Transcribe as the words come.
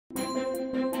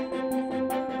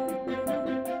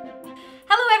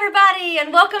everybody,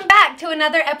 and welcome back to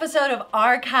another episode of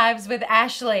Archives with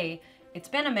Ashley. It's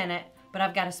been a minute, but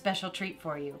I've got a special treat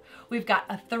for you. We've got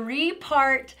a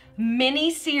 3-part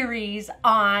mini-series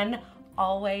on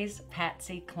Always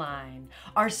Patsy Cline,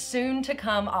 our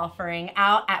soon-to-come offering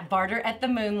out at Barter at the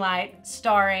Moonlight,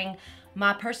 starring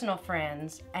my personal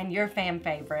friends and your fan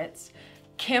favorites,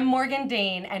 Kim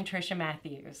Morgan-Dean and Trisha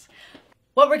Matthews.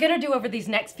 What we're gonna do over these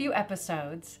next few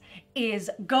episodes is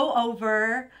go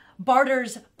over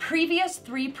Barter's previous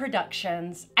 3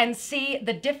 productions and see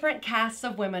the different casts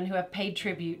of women who have paid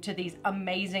tribute to these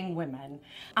amazing women.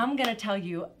 I'm gonna tell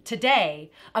you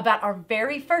today about our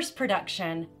very first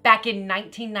production back in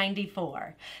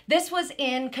 1994. This was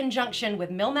in conjunction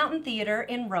with Mill Mountain Theater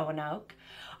in Roanoke.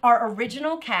 Our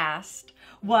original cast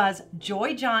was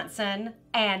Joy Johnson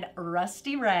and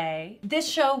Rusty Ray. This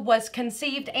show was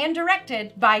conceived and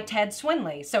directed by Ted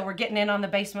Swinley, so we're getting in on the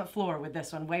basement floor with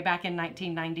this one way back in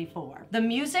 1994. The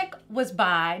music was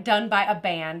done by a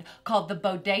band called the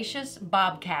Bodacious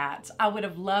Bobcats. I would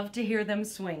have loved to hear them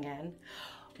swinging.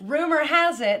 Rumor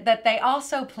has it that they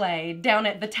also played down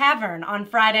at the tavern on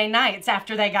Friday nights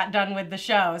after they got done with the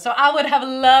show. So I would have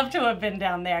loved to have been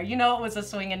down there. You know, it was a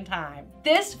swinging time.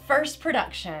 This first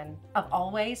production of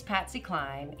Always Patsy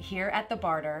Cline here at the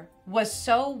Barter was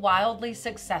so wildly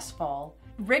successful,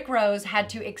 Rick Rose had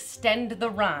to extend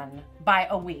the run by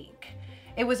a week.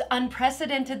 It was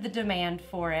unprecedented, the demand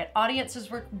for it. Audiences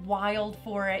were wild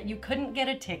for it. You couldn't get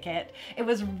a ticket. It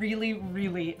was really,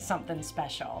 really something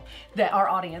special that our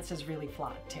audiences really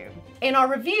flocked to. In our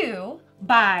review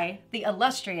by the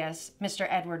illustrious Mr.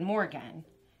 Edward Morgan,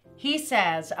 he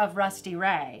says of Rusty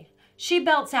Ray, "She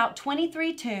belts out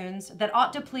 23 tunes that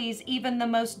ought to please even the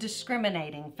most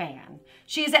discriminating fan.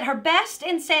 She is at her best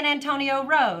in San Antonio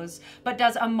Rose, but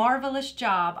does a marvelous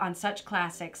job on such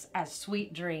classics as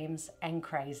Sweet Dreams and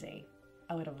Crazy."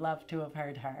 I would have loved to have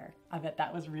heard her. I bet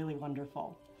that was really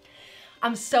wonderful.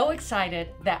 I'm so excited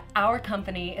that our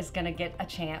company is gonna get a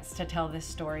chance to tell this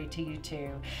story to you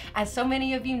too. As so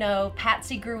many of you know,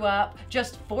 Patsy grew up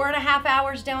just 4.5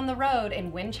 hours down the road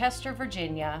in Winchester,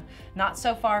 Virginia, not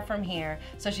so far from here,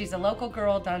 so she's a local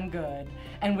girl done good.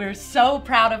 And we're so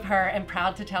proud of her and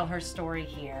proud to tell her story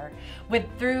here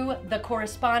through the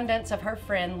correspondence of her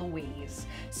friend Louise.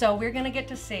 So we're gonna get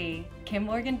to see Kim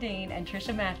Morgan-Dean and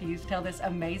Trisha Matthews tell this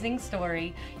amazing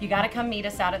story. You gotta come meet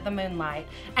us out at the Moonlight.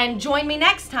 And join me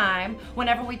next time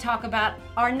whenever we talk about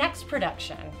our next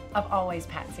production of Always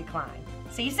Patsy Cline.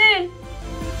 See you soon.